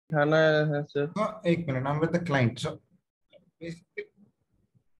दिखाना है सर। एक minute, I'm with the client. So basically,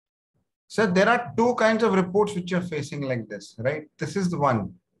 so there are two kinds of reports which you're facing like this, right? This is the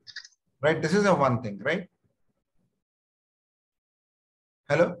one, right? This is a one thing, right?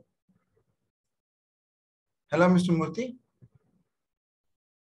 Hello? Hello, Mr. Murthy?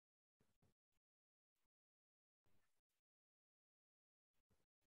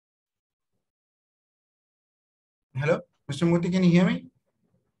 Hello, Mr. Murthy, can you hear me?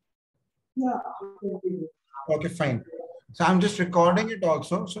 Yeah. Okay, fine. So I'm just recording it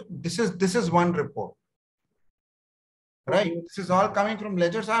also. So this is one report, right? Okay. This is all coming from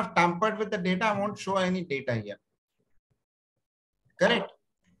ledgers. I've tampered with the data. I won't show any data here. Correct.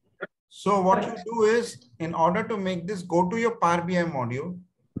 So what you do is, in order to make this, go to your Power BI module,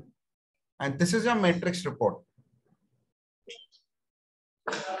 and this is your matrix report.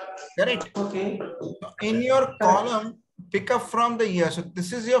 Correct. Okay. So in your column, pick up from the year. So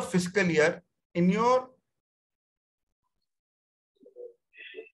this is your fiscal year. In your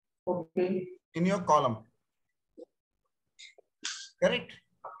column. Correct.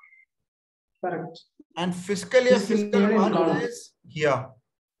 Correct. And fiscal year month is here.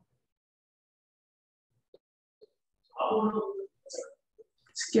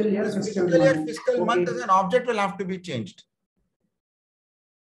 Fiscal month as an object will have to be changed.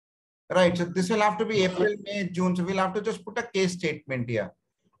 Right. So this will have to be April, May, June. So we'll have to just put a case statement here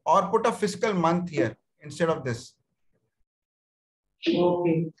or put a fiscal month here instead of this.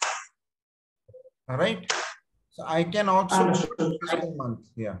 Okay. All right. So I can also put fiscal month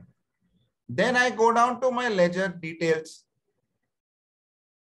here. Then I go down to my ledger details.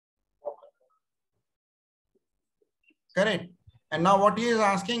 Correct. And now what he is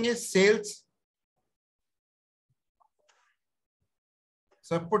asking is sales.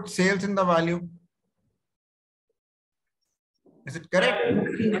 So I put sales in the value. Is it correct?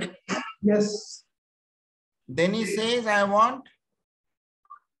 Yes. Then he says, I want.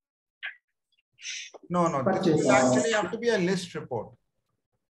 No. This will actually have to be a list report.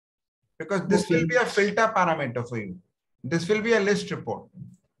 Because this will be a filter parameter for you. This will be a list report.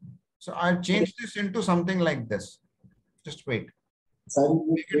 So I'll change this into something like this. Just wait.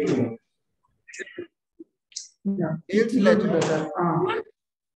 Yeah. Sales ledger.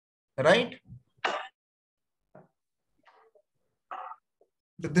 Right?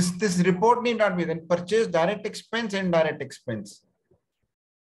 This report need not be then purchase, direct expense, indirect expense.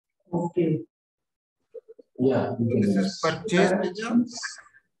 Okay. Yeah. So this is purchase ledger,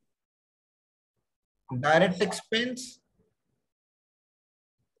 direct expense,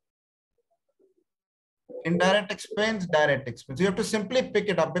 indirect expense, direct expense. You have to simply pick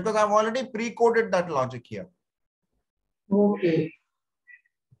it up because I've already pre-coded that logic here. Okay.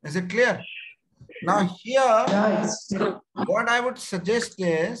 Is it clear? Now here, what I would suggest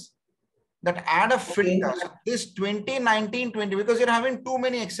is that add a filter. So this 2019-20, because you're having too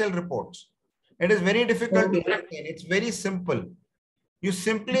many Excel reports. It is very difficult to maintain. It's very simple. You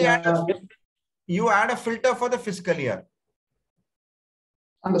simply add a filter for the fiscal year.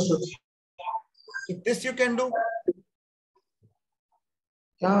 Understood. So this you can do.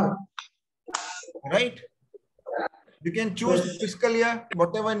 Yeah. Right? You can choose the fiscal year,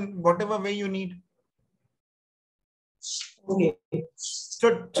 whatever way you need. Okay.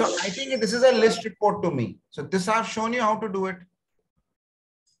 So I think this is a list report to me. So this I've shown you how to do it.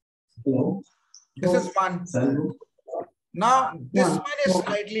 This is one. Now this one is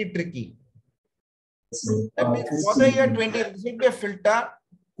slightly tricky. That means for the year 20, this will be a filter.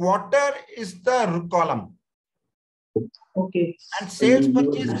 Quarter is the column. Okay. And sales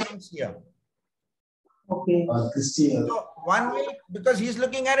purchase comes here. Okay. So one way, because he's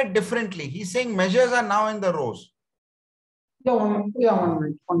looking at it differently. He's saying measures are now in the rows. Yeah, 1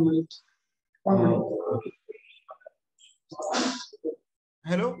 minute. 1 minute. 1 minute.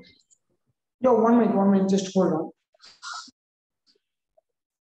 Hello? Yeah, 1 minute. 1 minute. Just hold on.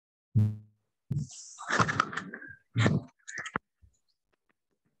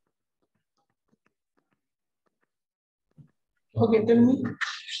 Okay, tell me.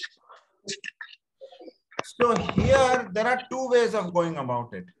 So here there are two ways of going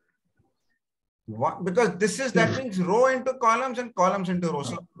about it. One, because that means row into columns and columns into rows.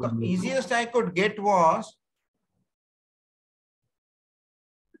 So the easiest I could get was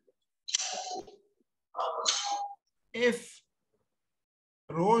if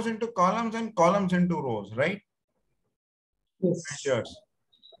rows into columns and columns into rows, right? Yes. Measures.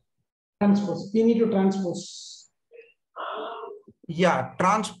 Transpose. We need to transpose. Yeah,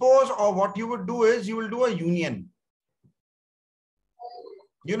 transpose, or what you would do is you will do a union.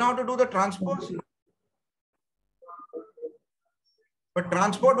 You know how to do the transpose? But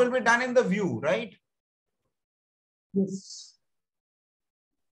transport will be done in the view, right? Yes.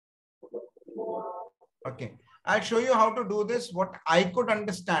 Okay. I'll show you how to do this, what I could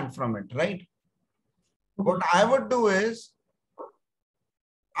understand from it, right? What I would do is,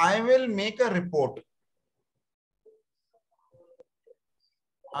 I will make a report.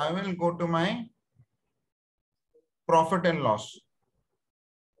 I will go to my profit and loss.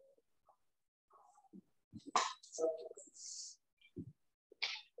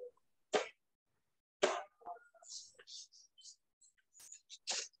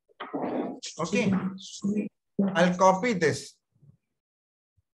 Okay. I'll copy this.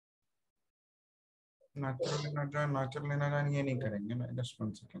 Just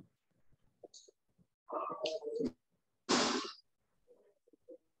 1 second.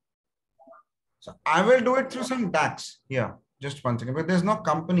 So I will do it through some DAX here. Just 1 second, but there's no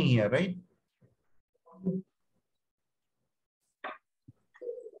company here, right?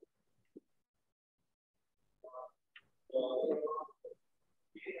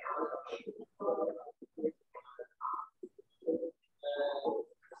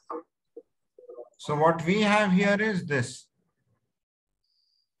 So what we have here is this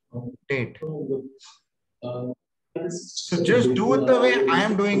date. So just do it the way I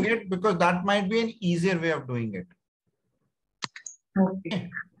am doing it, because that might be an easier way of doing it. Okay.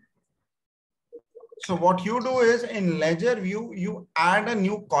 So what you do is, in ledger view, you add a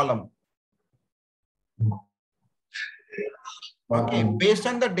new column. Okay, based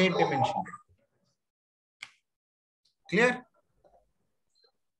on the date dimension. Clear?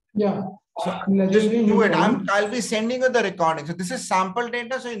 Yeah. So just do it. I'll be sending you the recording. So this is sample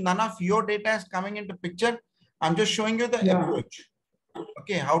data. So none of your data is coming into picture. I'm just showing you the approach.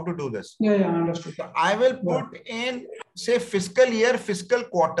 Okay, how to do this. Yeah, understood. So I will put in, say, fiscal year, fiscal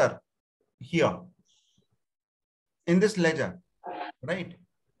quarter here in this ledger, right?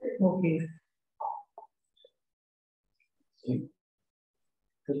 Okay.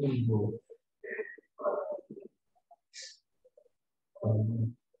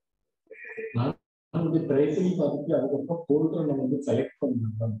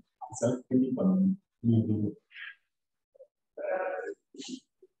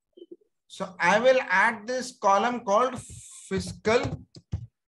 So I will add this column called fiscal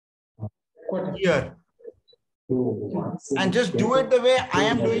year. And just do it the way I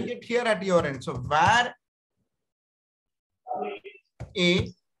am doing it here at your end. So where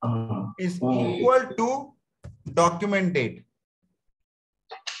A is equal to document date.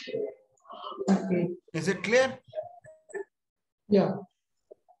 Okay. Is it clear? Yeah.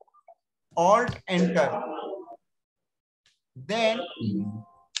 Alt enter. Then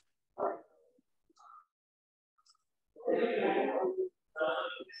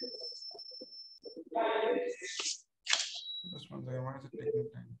just 1 second, why is it taking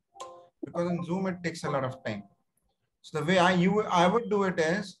time? Because in Zoom it takes a lot of time. So the way I would do it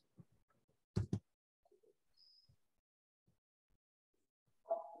is,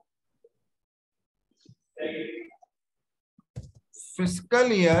 fiscal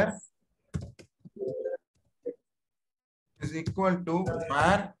year is equal to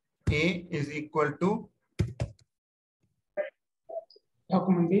where A is equal to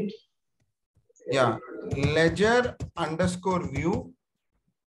document date. Yeah, ledger underscore view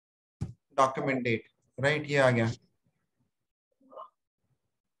document date. Right here again.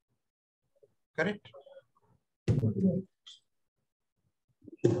 Correct?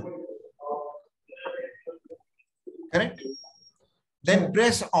 Correct? Then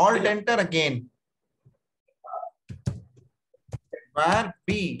press Alt Enter again. Where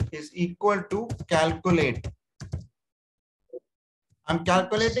B is equal to calculate. I'm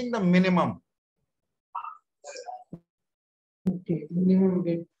calculating the minimum. Okay, minimum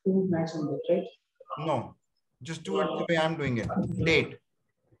date to maximum date, right? No, just do it the way I'm doing it. Date.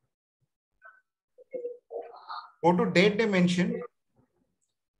 Go to date dimension.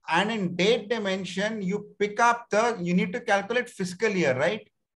 And in date dimension, you pick up you need to calculate fiscal year, right?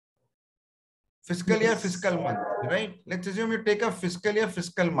 Fiscal year, fiscal month, right? Let's assume you take a fiscal year,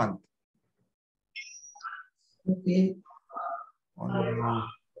 fiscal month. Okay.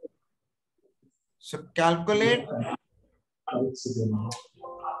 So calculate.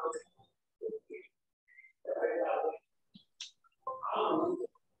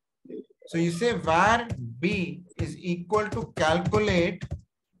 So you say where B is equal to calculate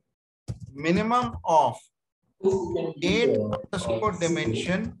minimum of date underscore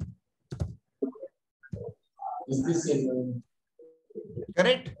dimension.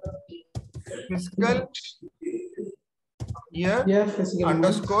 Correct? Fiscal year fiscal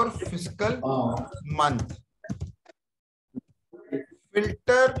underscore fiscal month.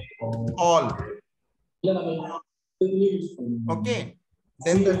 filter all. Okay.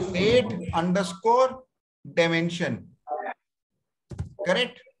 Then the date underscore dimension.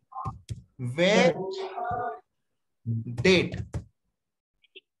 Correct? Where date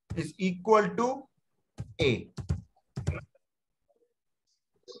is equal to A.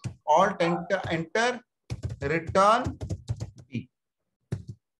 Alt enter return B.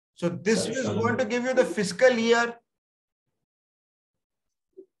 So this is going to give you the fiscal year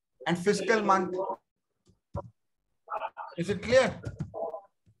and fiscal month. Is it clear?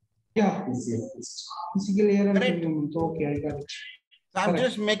 Yeah. Physical year and Correct. fiscal month. Okay, I got it. So I'm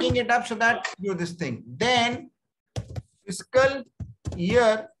just making it up so that you do this thing. Then fiscal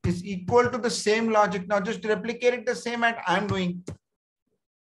year is equal to the same logic. Now just replicate it the same as I'm doing.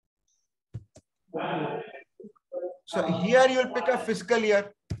 So here you'll pick a fiscal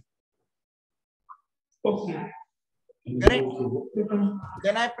year. Okay. Correct?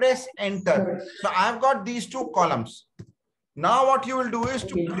 Then I press enter. So I've got these two columns. Now what you will do is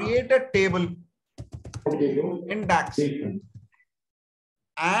to create a table in DAX.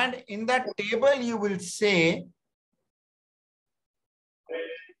 And in that table, you will say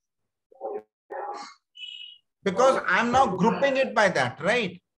because I'm now grouping it by that,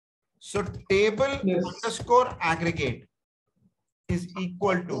 right? So table underscore aggregate is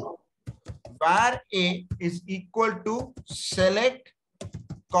equal to var A is equal to select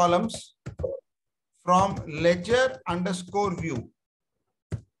columns from ledger underscore view.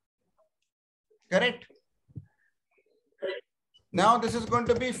 Correct? Now this is going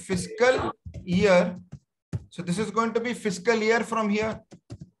to be fiscal year. So this is going to be fiscal year from here,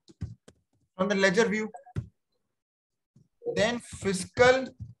 from the ledger view. Then fiscal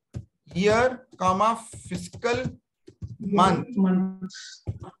year, comma, fiscal month.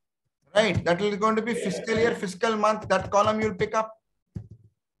 Right, that is going to be fiscal year, fiscal month. That column you'll pick up.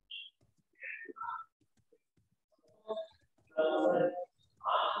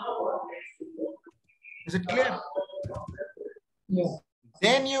 Is it clear? Yeah.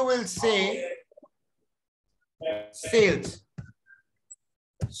 Then you will say sales.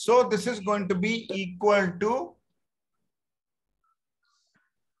 So this is going to be equal to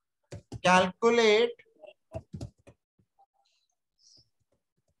calculate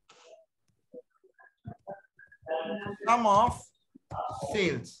sum of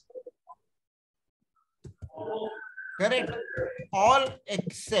sales. Correct? All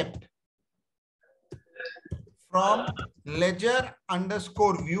except from ledger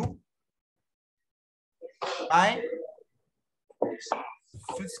underscore view by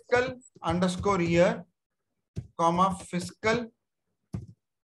fiscal underscore year, comma, fiscal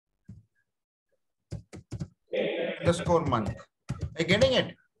underscore month. Are you getting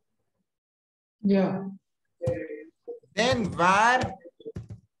it? Yeah. Then var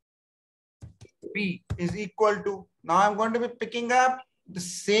B is equal to, now I'm going to be picking up the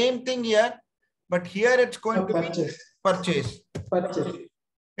same thing here, but here it's going to be purchase.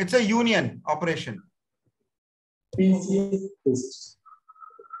 It's a union operation. This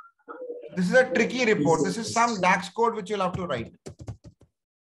is a tricky report. This is some DAX code which you'll have to write.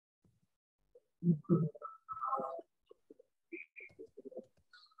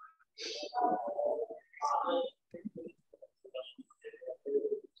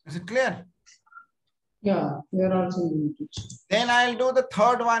 Is it clear? Yeah, here also. Then I'll do the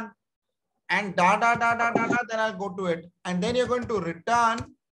third one and then I'll go to it. And then you're going to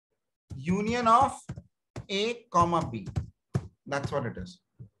return union of A, comma B. That's what it is.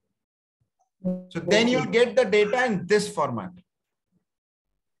 So then you'll get the data in this format.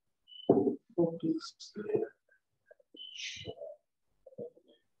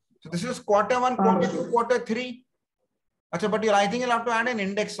 So this is quarter 1, quarter 2, quarter 3. But I think you'll have to add an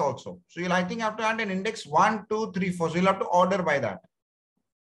index also. So I think you have to add an index 1, 2, 3, 4. So you'll have to order by that.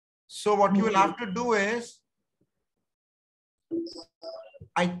 So what you will have to do is,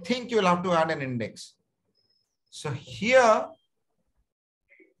 I think you'll have to add an index. So here,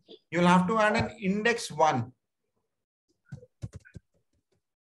 you'll have to add an index 1.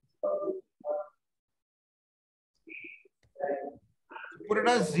 Put it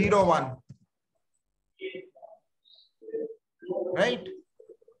as 0, 1. Right?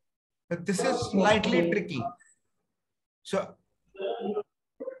 But this is slightly tricky. So,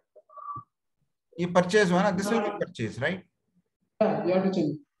 you purchase one, this will be purchase, right? Yeah, you have to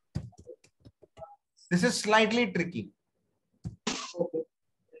change. This is slightly tricky.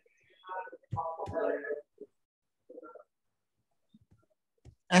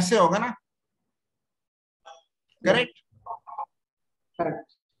 ऐसे होगा ना? Correct?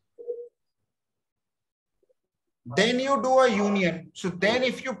 Correct. Then you do a union. So then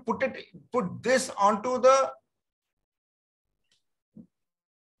if you put this onto the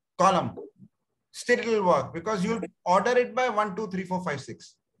column, still it will work because you'll order it by 1, 2, 3, 4, 5,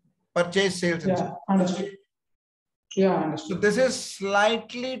 6. Purchase, sales, and so Yeah, understood. Yeah, so understood. this is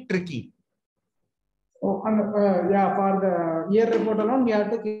slightly tricky. Oh, and yeah, for the year report alone, we have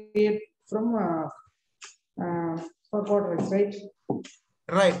to create from for quarters, right?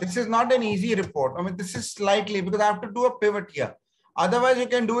 Right. This is not an easy report. I mean, this is slightly because I have to do a pivot here. Otherwise, you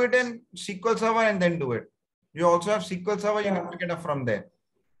can do it in SQL Server and then do it. You also have SQL Server, you Yeah. can pick it up from there.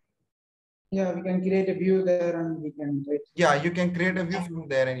 Yeah, we can create a view there and we can write. Yeah, you can create a view from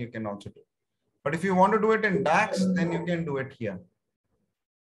there and you can also do it. But if you want to do it in DAX, then you can do it here.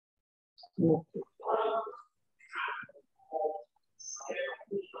 Okay.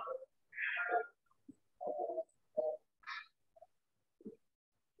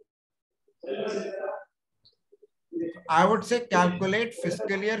 I would say calculate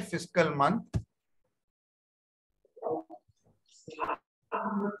fiscal year, fiscal month.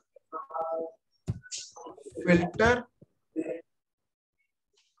 Filter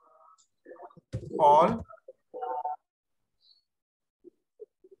all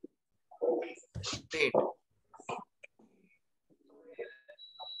date.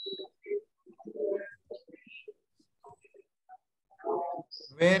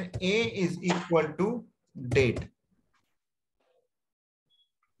 Where A is equal to date.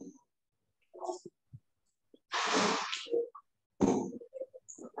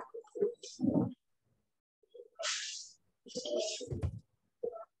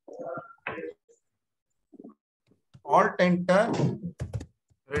 Alt enter,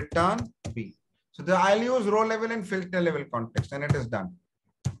 return B. So I'll use row level and filter level context and it is done.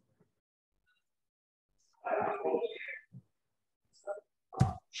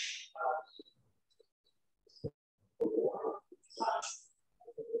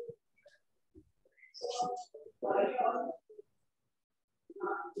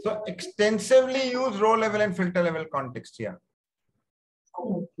 So extensively use row level and filter level context here.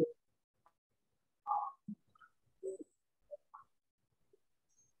 Okay.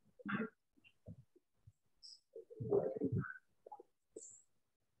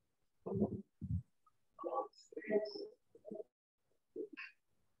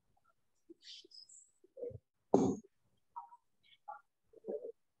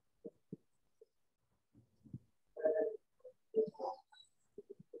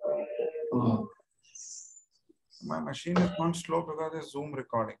 My machine is gone slow because it's Zoom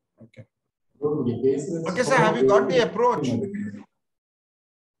recording. Okay. Okay, Okay, sir, have you got the approach?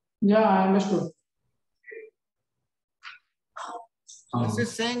 Yeah, I understood. This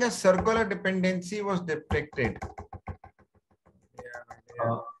is saying a circular dependency was detected.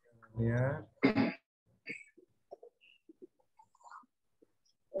 Yeah.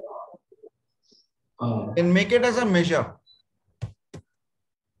 And make it as a measure.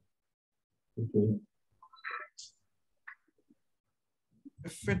 Okay.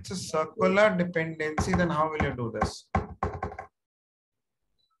 If it's a circular dependency, then how will you do this?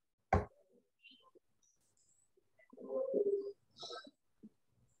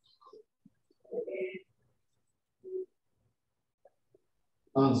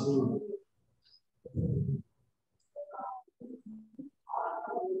 So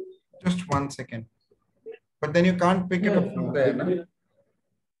Just 1 second. But then you can't pick it up from there. No?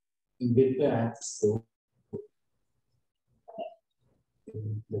 get the access. So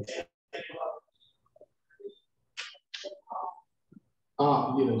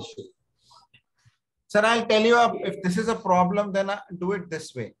yeah, sure. Sir, I'll tell you if this is a problem, then do it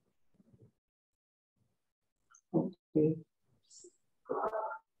this way. Okay.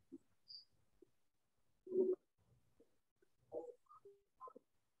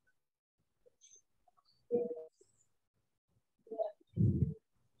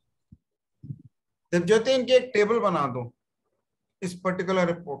 Divyajyoti इनकी एक table बना दो इस particular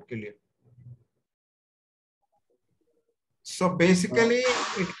report के लिए. So basically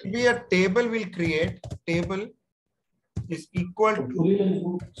it will be a table we'll create. Table is equal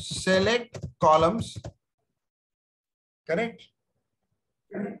to select columns. Correct?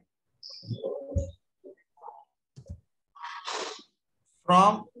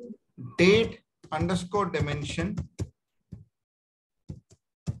 From date underscore dimension.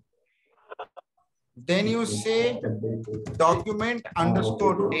 Then you say document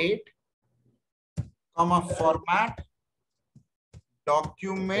underscore date, comma format,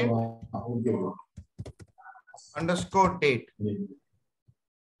 document underscore date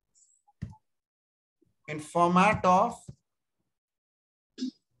in format of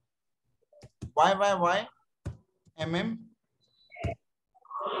YYY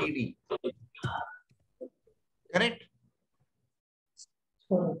TD. Correct?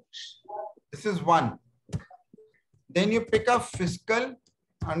 This is one. Then you pick up fiscal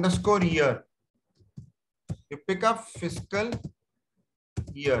underscore year. You pick up fiscal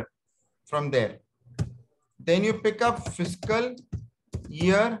year from there. Then you pick up fiscal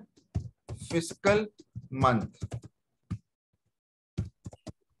year, fiscal month.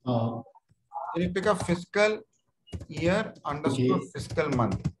 Then you pick up fiscal year underscore fiscal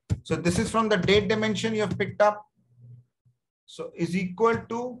month. So this is from the date dimension you have picked up. So is equal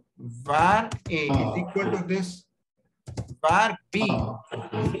to var A is equal to this. Var B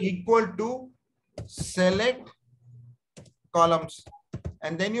is equal to select columns.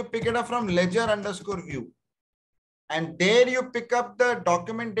 And then you pick it up from ledger underscore view. And there you pick up the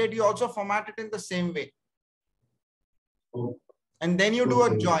document date. You also format it in the same way. And then you do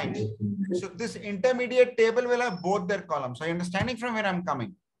a join. So this intermediate table will have both their columns. Are you understanding from where I'm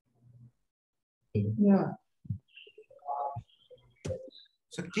coming? Yeah.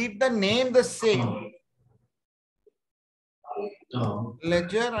 So keep the name the same.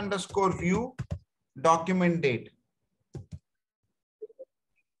 Ledger underscore view, document date.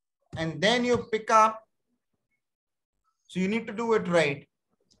 And then you pick up, so you need to do it right,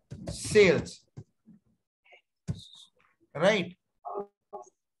 sales, right?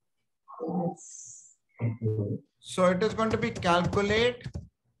 So it is going to be calculate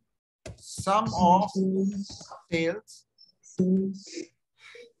sum of sales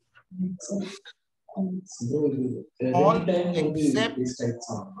all except.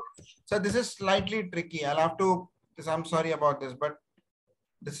 So this is slightly tricky. I'll have to, I'm sorry about this, but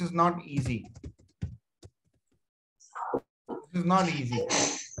this is not easy. This is not easy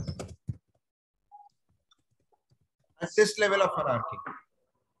at this level of hierarchy.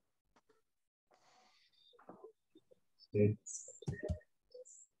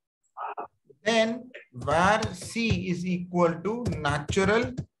 Then var C is equal to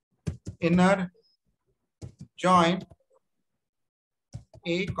natural inner join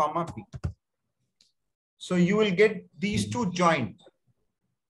A comma B. So you will get these two joined.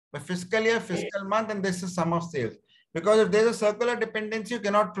 The fiscal year, fiscal month, and this is sum of sales. Because if there's a circular dependency, you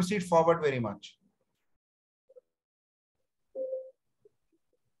cannot proceed forward very much.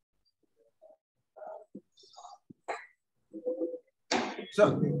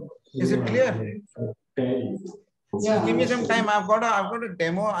 So is it clear? Yeah. Give me some time. I've got a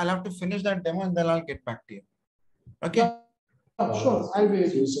demo. I'll have to finish that demo and then I'll get back to you. Okay. Sure, I'll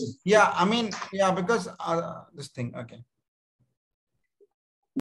be. Yeah, I mean, yeah, because this thing. Okay.